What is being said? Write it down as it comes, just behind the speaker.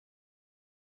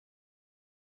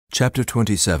Chapter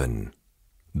 27.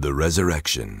 The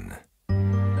Resurrection.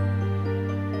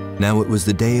 Now it was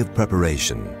the day of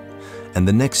preparation, and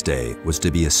the next day was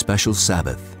to be a special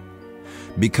Sabbath.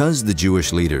 Because the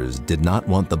Jewish leaders did not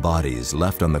want the bodies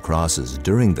left on the crosses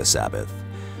during the Sabbath,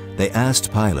 they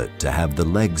asked Pilate to have the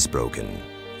legs broken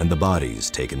and the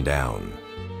bodies taken down.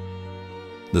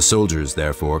 The soldiers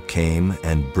therefore came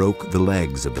and broke the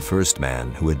legs of the first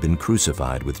man who had been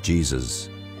crucified with Jesus,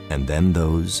 and then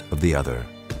those of the other.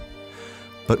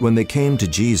 But when they came to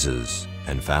Jesus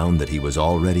and found that he was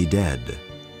already dead,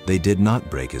 they did not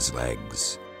break his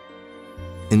legs.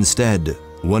 Instead,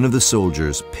 one of the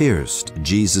soldiers pierced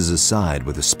Jesus' side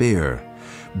with a spear,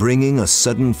 bringing a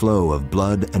sudden flow of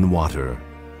blood and water.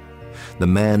 The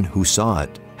man who saw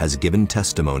it has given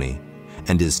testimony,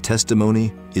 and his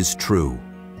testimony is true.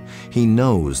 He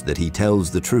knows that he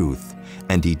tells the truth,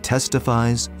 and he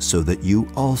testifies so that you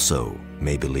also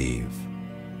may believe.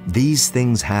 These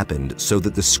things happened so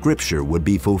that the scripture would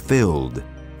be fulfilled.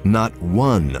 Not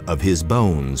one of his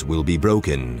bones will be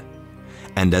broken.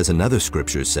 And as another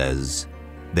scripture says,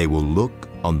 they will look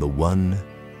on the one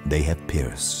they have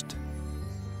pierced.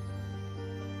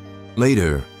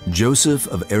 Later, Joseph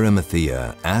of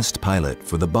Arimathea asked Pilate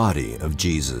for the body of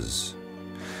Jesus.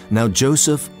 Now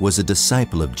Joseph was a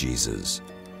disciple of Jesus,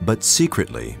 but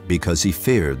secretly because he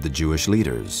feared the Jewish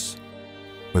leaders.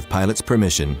 With Pilate's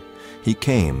permission, he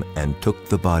came and took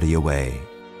the body away.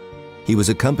 He was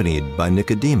accompanied by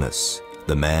Nicodemus,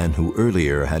 the man who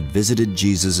earlier had visited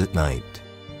Jesus at night.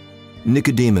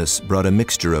 Nicodemus brought a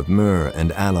mixture of myrrh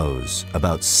and aloes,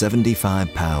 about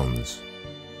 75 pounds.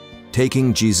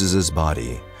 Taking Jesus'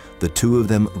 body, the two of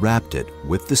them wrapped it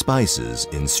with the spices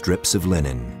in strips of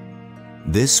linen.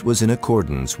 This was in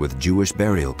accordance with Jewish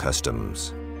burial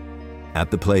customs. At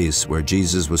the place where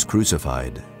Jesus was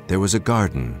crucified, there was a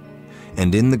garden,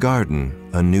 and in the garden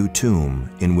a new tomb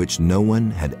in which no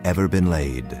one had ever been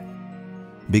laid.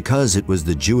 Because it was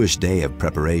the Jewish day of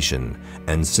preparation,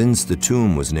 and since the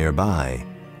tomb was nearby,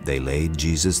 they laid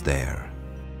Jesus there.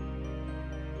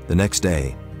 The next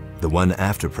day, the one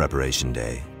after preparation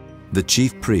day, the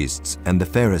chief priests and the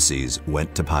Pharisees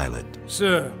went to Pilate.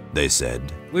 "Sir," they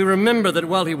said, "we remember that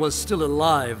while he was still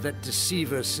alive, that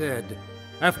deceiver said,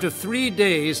 'After 3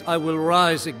 days I will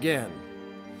rise again.'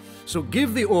 So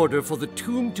give the order for the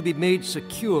tomb to be made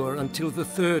secure until the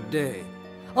 3rd day.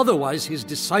 Otherwise his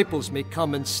disciples may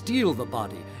come and steal the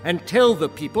body and tell the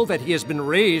people that he has been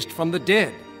raised from the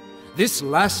dead. This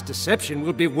last deception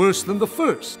will be worse than the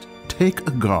first." "Take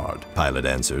a guard," Pilate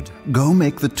answered. "Go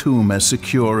make the tomb as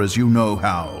secure as you know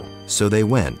how." So they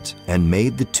went and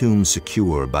made the tomb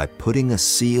secure by putting a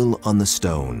seal on the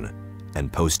stone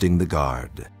and posting the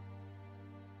guard.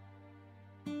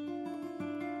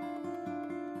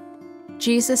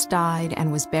 Jesus died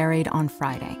and was buried on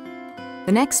Friday.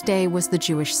 The next day was the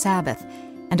Jewish Sabbath,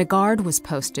 and a guard was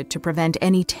posted to prevent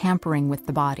any tampering with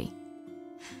the body.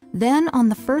 Then on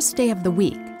the first day of the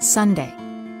week, Sunday,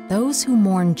 those who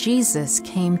mourned Jesus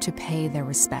came to pay their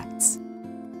respects.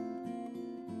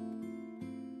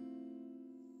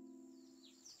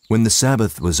 When the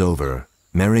Sabbath was over,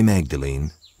 Mary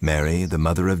Magdalene, Mary, the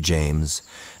mother of James,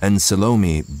 and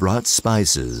Salome brought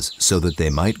spices so that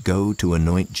they might go to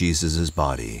anoint Jesus'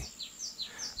 body.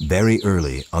 Very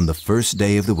early on the first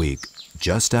day of the week,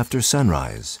 just after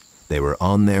sunrise, they were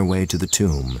on their way to the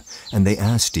tomb, and they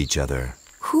asked each other,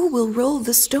 "Who will roll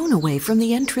the stone away from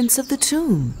the entrance of the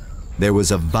tomb?" There was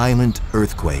a violent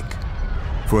earthquake,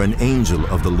 for an angel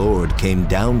of the Lord came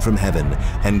down from heaven,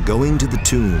 and going to the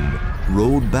tomb,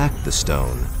 rolled back the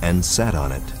stone and sat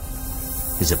on it.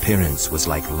 His appearance was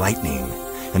like lightning,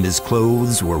 and his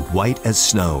clothes were white as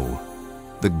snow.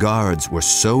 The guards were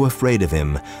so afraid of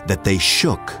him that they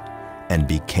shook and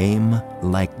became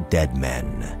like dead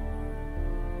men.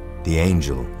 The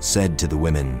angel said to the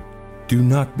women, "Do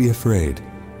not be afraid,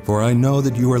 for I know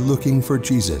that you are looking for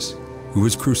Jesus, who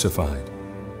was crucified.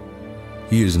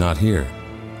 He is not here.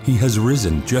 He has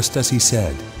risen just as he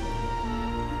said.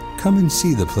 Come and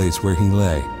see the place where he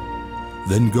lay.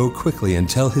 Then go quickly and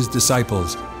tell his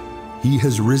disciples, 'He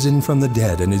has risen from the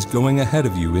dead and is going ahead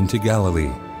of you into Galilee.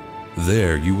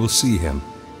 There you will see him.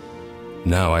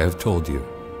 Now I have told you.'"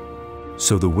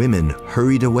 So the women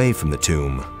hurried away from the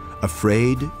tomb,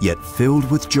 afraid yet filled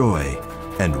with joy,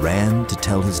 and ran to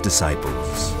tell his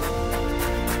disciples.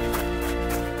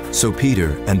 So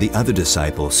Peter and the other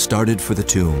disciple started for the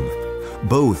tomb.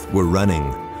 Both were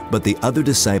running, but the other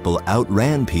disciple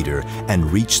outran Peter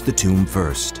and reached the tomb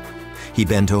first. He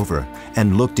bent over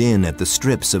and looked in at the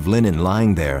strips of linen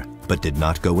lying there, but did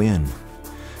not go in.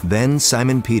 Then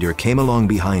Simon Peter came along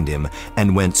behind him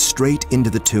and went straight into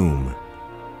the tomb.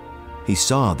 he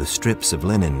saw the strips of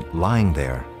linen lying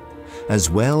there, as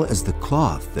well as the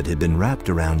cloth that had been wrapped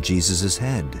around Jesus'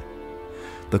 head.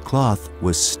 The cloth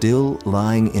was still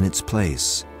lying in its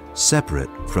place, separate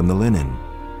from the linen.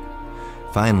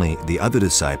 Finally, the other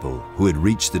disciple, who had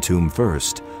reached the tomb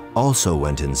first, also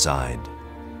went inside.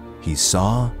 He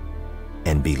saw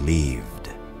and believed.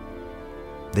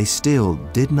 They still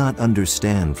did not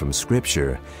understand from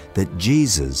Scripture that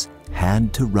Jesus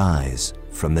had to rise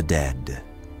from the dead.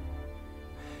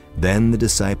 Then the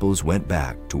disciples went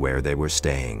back to where they were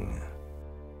staying.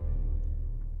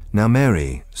 Now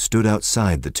Mary stood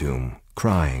outside the tomb,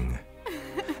 crying.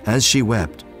 As she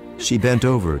wept, she bent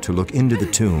over to look into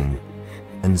the tomb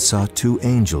and saw two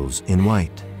angels in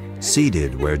white,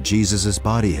 seated where Jesus'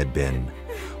 body had been,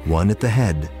 one at the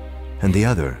head and the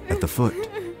other at the foot.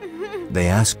 They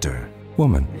asked her,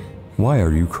 "Woman, why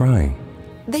are you crying?"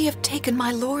 They have taken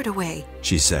my Lord away,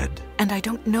 she said. and I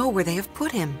don't know where they have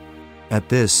put him. At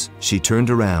this, she turned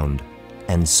around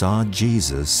and saw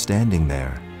Jesus standing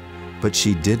there, but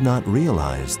she did not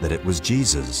realize that it was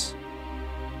Jesus.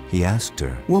 He asked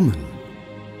her, "Woman,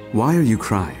 why are you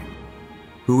crying?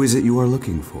 Who is it you are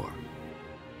looking for?"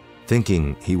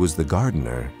 Thinking he was the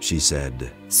gardener, she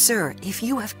said, Sir, if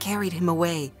you have carried him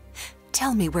away,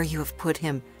 tell me where you have put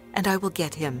him, and I will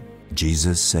get him.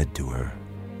 Jesus said to her.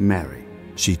 "Mary."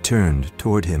 She turned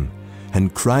toward him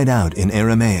and cried out in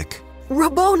Aramaic,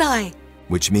 Rabboni,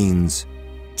 which means,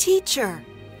 teacher.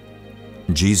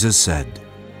 Jesus said,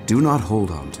 "Do not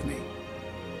hold on to me,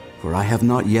 for I have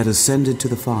not yet ascended to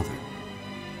the Father.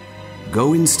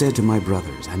 Go instead to my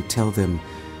brothers and tell them,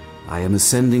 I am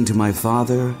ascending to my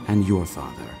Father and your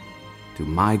Father, to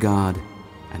my God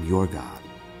and your God."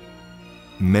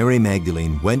 Mary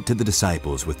Magdalene went to the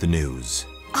disciples with the news,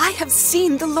 I have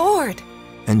seen the Lord.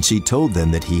 and she told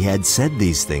them that he had said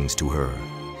these things to her.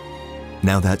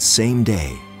 Now that same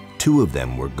day, two of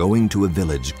them were going to a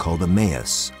village called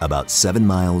Emmaus, about 7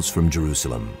 miles from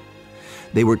Jerusalem.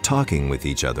 They were talking with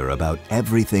each other about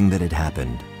everything that had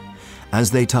happened.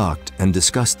 As they talked and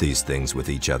discussed these things with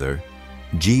each other,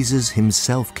 Jesus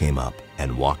himself came up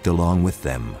and walked along with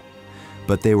them,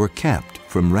 but they were kept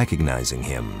from recognizing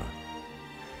him.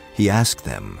 He asked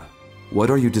them, "What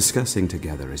are you discussing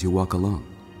together as you walk along?"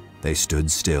 They stood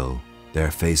still,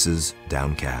 their faces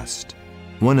downcast.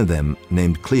 One of them,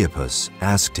 named Cleopas,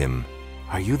 asked him,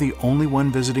 "Are you the only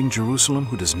one visiting Jerusalem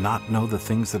who does not know the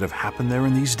things that have happened there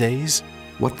in these days?"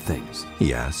 "What things?"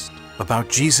 he asked. "About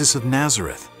Jesus of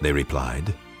Nazareth," They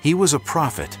replied. "He was a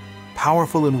prophet,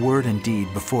 powerful in word and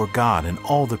deed before God and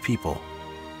all the people.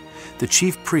 The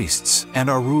chief priests and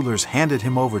our rulers handed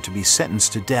him over to be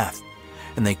sentenced to death,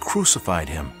 and they crucified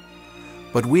him.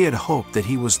 But we had hoped that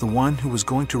he was the one who was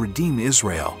going to redeem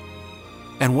Israel.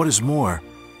 And what is more,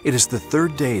 it is the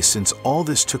 3rd day since all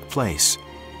this took place.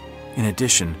 In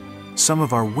addition, some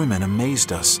of our women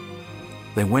amazed us.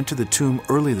 They went to the tomb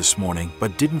early this morning,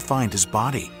 but didn't find his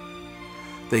body.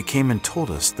 They came and told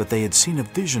us that they had seen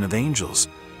a vision of angels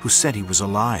who said he was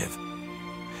alive.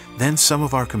 Then some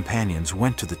of our companions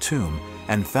went to the tomb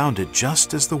and found it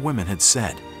just as the women had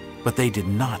said, but they did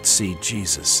not see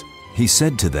Jesus." He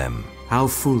said to them, "How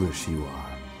foolish you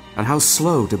are, and how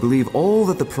slow to believe all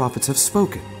that the prophets have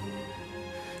spoken.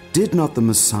 Did not the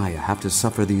Messiah have to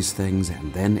suffer these things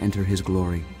and then enter his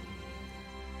glory?"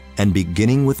 And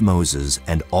beginning with Moses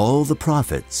and all the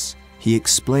prophets, he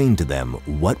explained to them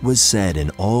what was said in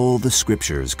all the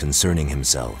scriptures concerning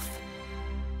himself.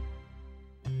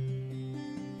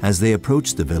 As they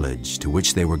approached the village to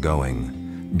which they were going,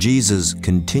 Jesus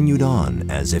continued on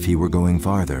as if he were going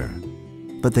farther.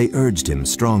 But they urged him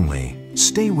strongly,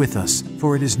 "Stay with us,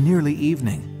 for it is nearly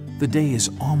evening. The day is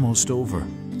almost over."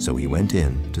 so he went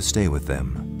in to stay with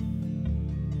them.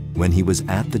 When he was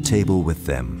at the table with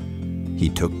them, he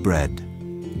took bread,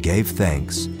 gave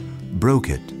thanks, broke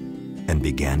it, and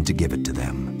began to give it to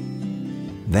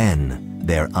them. Then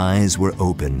their eyes were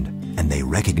opened, and they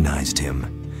recognized him,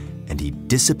 and he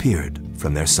disappeared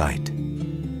from their sight.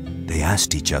 They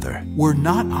asked each other, "Were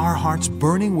not our hearts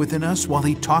burning within us while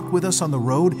he talked with us on the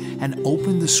road and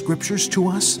opened the scriptures to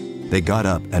us?" They got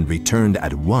up and returned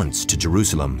at once to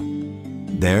Jerusalem.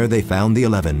 There they found the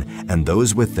 11 and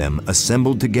those with them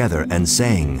assembled together and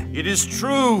saying, "It is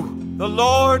true, the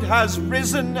Lord has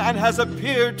risen and has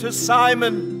appeared to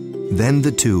Simon." Then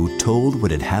the two told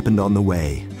what had happened on the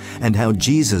way, and how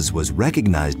Jesus was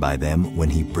recognized by them when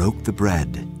he broke the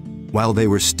bread. While they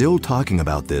were still talking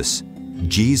about this,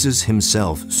 Jesus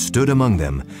himself stood among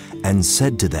them and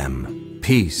said to them,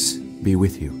 "Peace be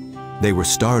with you." They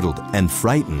were startled and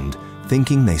frightened,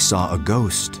 thinking they saw a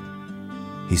ghost.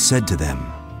 He said to them,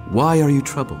 "Why are you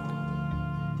troubled?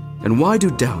 And why do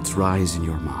doubts rise in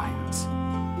your minds?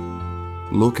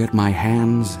 Look at my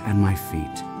hands and my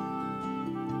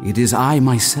feet. It is I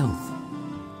myself.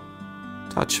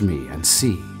 Touch me and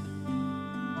see.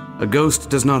 A ghost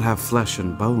does not have flesh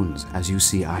and bones, as you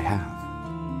see I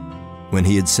have. When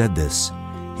he had said this,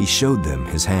 he showed them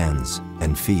his hands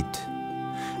and feet.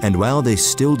 And while they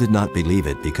still did not believe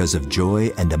it because of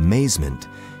joy and amazement,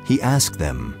 he asked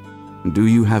them, Do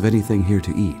you have anything here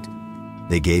to eat?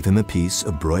 They gave him a piece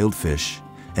of broiled fish,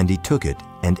 and he took it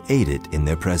and ate it in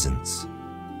their presence.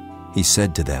 He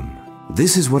said to them,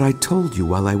 This is what I told you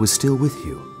while I was still with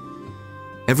you.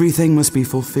 Everything must be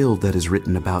fulfilled that is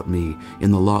written about me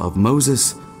in the law of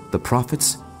Moses, the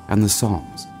prophets, and the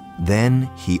Psalms. Then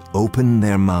he opened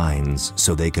their minds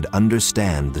so they could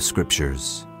understand the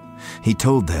Scriptures. He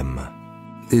told them,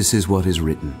 This is what is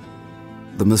written.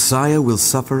 The Messiah will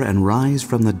suffer and rise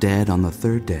from the dead on the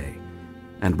third day,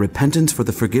 and repentance for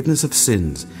the forgiveness of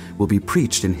sins will be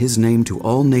preached in his name to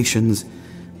all nations,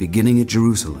 beginning at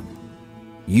Jerusalem.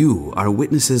 You are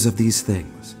witnesses of these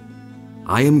things.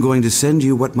 I am going to send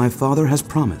you what my Father has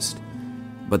promised,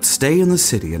 but stay in the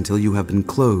city until you have been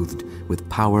clothed with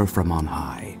power from on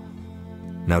high.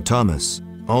 Now Thomas,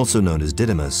 also known as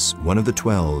Didymus, one of the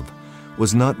 12,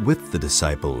 was not with the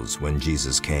disciples when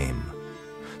Jesus came.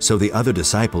 So the other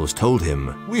disciples told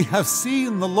him, We have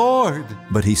seen the Lord.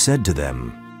 But he said to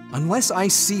them, Unless I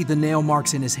see the nail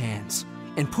marks in his hands,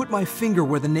 and put my finger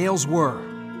where the nails were,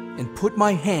 and put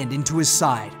my hand into his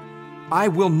side, I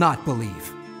will not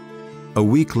believe. A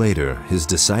week later, his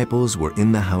disciples were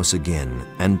in the house again,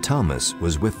 and Thomas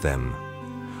was with them.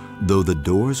 Though the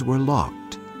doors were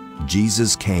locked,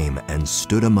 Jesus came and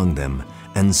stood among them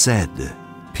and said,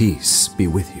 Peace be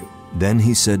with you. Then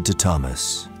he said to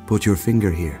Thomas, Put your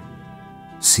finger here.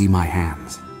 See my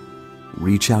hands.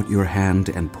 Reach out your hand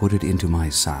and put it into my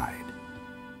side.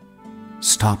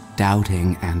 Stop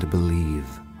doubting and believe.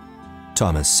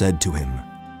 Thomas said to him,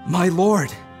 My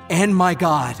Lord and my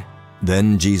God.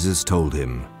 Then Jesus told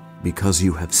him, Because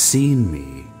you have seen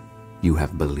me, you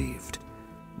have believed.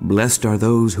 Blessed are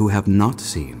those who have not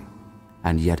seen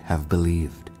and yet have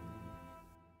believed.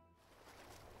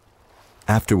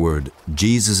 Afterward,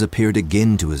 Jesus appeared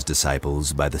again to his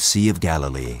disciples by the Sea of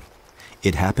Galilee.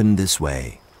 It happened this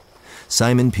way.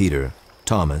 Simon Peter,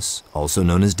 Thomas, also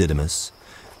known as Didymus,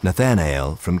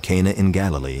 Nathanael from Cana in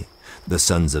Galilee, the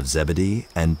sons of Zebedee,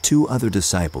 and 2 other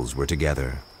disciples were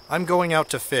together. I'm going out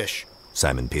to fish,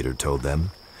 Simon Peter told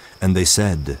them, and they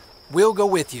said, We'll go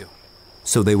with you.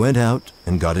 So they went out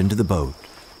and got into the boat,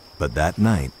 but that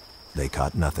night they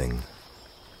caught nothing.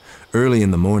 Early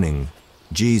in the morning,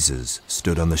 Jesus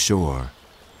stood on the shore,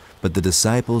 but the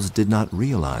disciples did not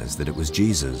realize that it was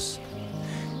Jesus.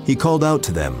 He called out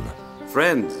to them,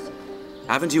 Friends,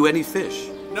 haven't you any fish?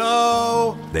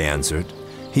 No, they answered.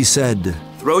 He said,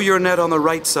 Throw your net on the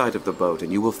right side of the boat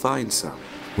and you will find some.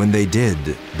 When they did,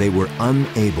 they were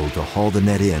unable to haul the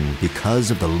net in because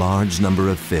of the large number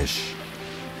of fish.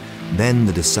 Then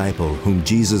the disciple whom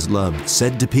Jesus loved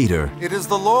said to Peter, It is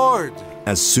the Lord.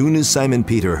 As soon as Simon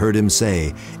Peter heard him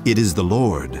say, It is the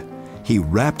Lord, he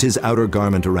wrapped his outer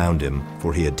garment around him,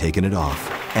 for he had taken it off,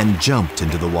 and jumped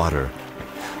into the water.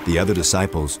 The other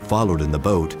disciples followed in the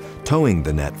boat, towing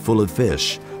the net full of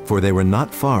fish, for they were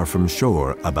not far from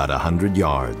shore, about 100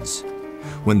 yards.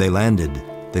 When they landed,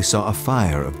 they saw a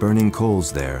fire of burning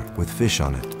coals there, with fish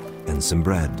on it, and some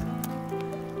bread.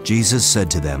 Jesus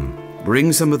said to them,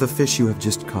 Bring some of the fish you have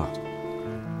just caught.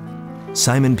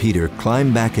 Simon Peter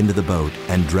climbed back into the boat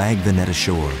and dragged the net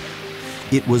ashore.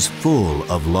 It was full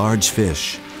of large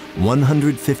fish,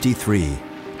 153,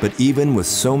 but even with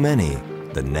so many,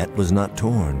 the net was not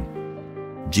torn.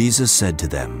 Jesus said to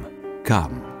them,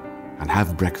 Come and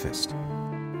have breakfast.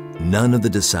 None of the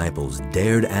disciples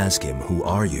dared ask him, Who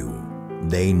are you?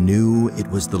 They knew it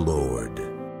was the Lord.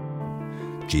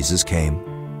 Jesus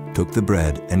came, took the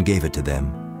bread and gave it to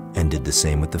them, and did the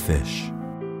same with the fish.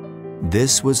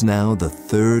 This was now the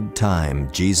 3rd time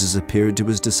Jesus appeared to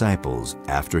his disciples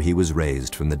after he was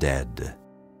raised from the dead.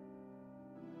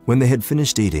 When they had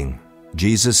finished eating,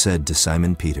 Jesus said to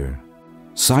Simon Peter,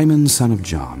 Simon, son of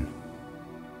John,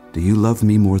 do you love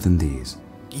me more than these?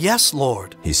 Yes,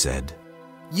 Lord, he said.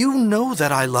 You know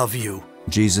that I love you.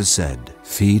 Jesus said,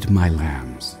 Feed my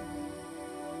lambs.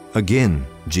 Again,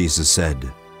 Jesus said,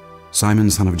 Simon,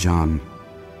 son of John,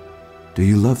 do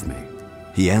you love me?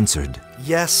 He answered,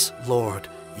 Yes, Lord,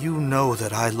 you know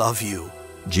that I love you.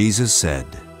 Jesus said,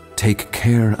 Take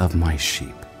care of my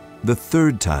sheep. The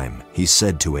 3rd time he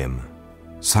said to him,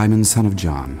 Simon, son of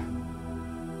John,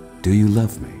 do you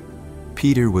love me?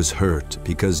 Peter was hurt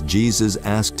because Jesus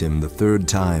asked him the 3rd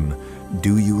time,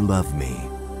 Do you love me?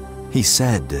 He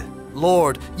said,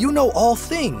 Lord, you know all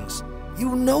things.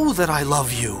 You know that I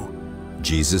love you.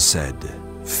 Jesus said,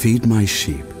 Feed my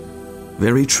sheep.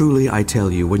 Very truly I tell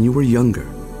you, when you were younger,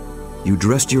 you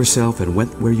dressed yourself and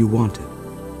went where you wanted.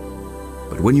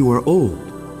 But when you are old,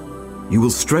 you will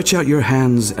stretch out your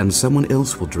hands and someone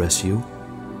else will dress you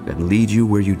and lead you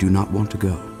where you do not want to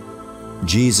go.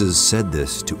 Jesus said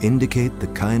this to indicate the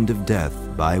kind of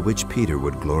death by which Peter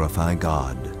would glorify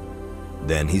God.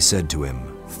 Then he said to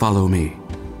him, Follow me.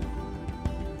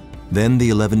 Then the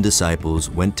 11 disciples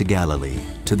went to Galilee,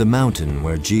 to the mountain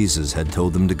where Jesus had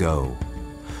told them to go.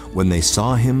 When they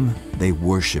saw him, they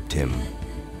worshipped him,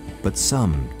 but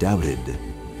some doubted.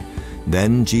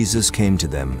 Then Jesus came to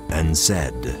them and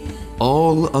said,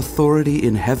 All authority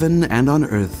in heaven and on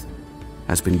earth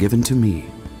has been given to me.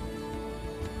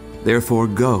 Therefore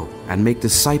go and make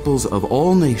disciples of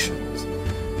all nations,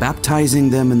 baptizing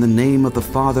them in the name of the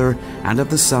Father and of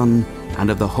the Son and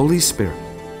of the Holy Spirit,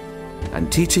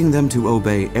 and teaching them to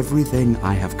obey everything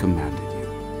I have commanded you.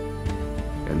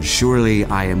 And surely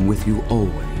I am with you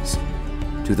always,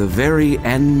 to the very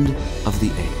end of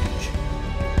the age.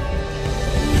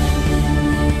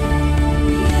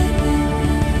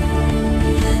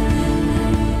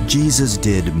 Jesus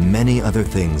did many other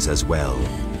things as well.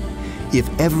 If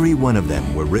every one of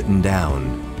them were written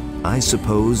down, I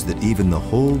suppose that even the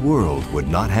whole world would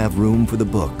not have room for the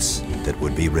books that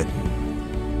would be written.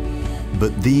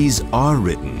 But these are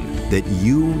written that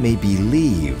you may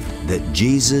believe that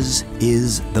Jesus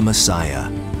is the Messiah,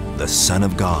 the Son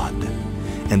of God,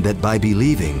 and that by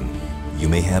believing you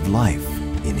may have life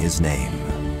in his name.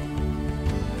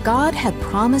 God had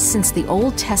promised since the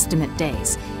Old Testament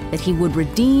days that he would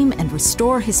redeem and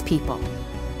restore his people.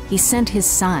 He sent his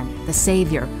Son, the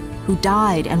Savior, who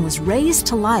died and was raised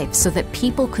to life so that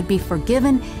people could be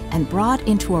forgiven and brought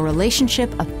into a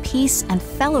relationship of peace and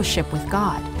fellowship with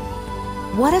God.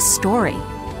 What a story!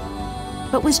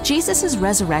 But was Jesus'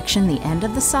 resurrection the end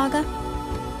of the saga?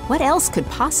 What else could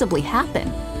possibly happen?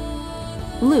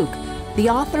 Luke, the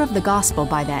author of the Gospel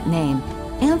by that name,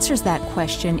 answers that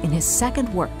question in his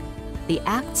second work, the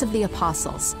Acts of the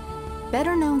Apostles,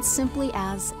 better known simply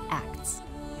as Acts.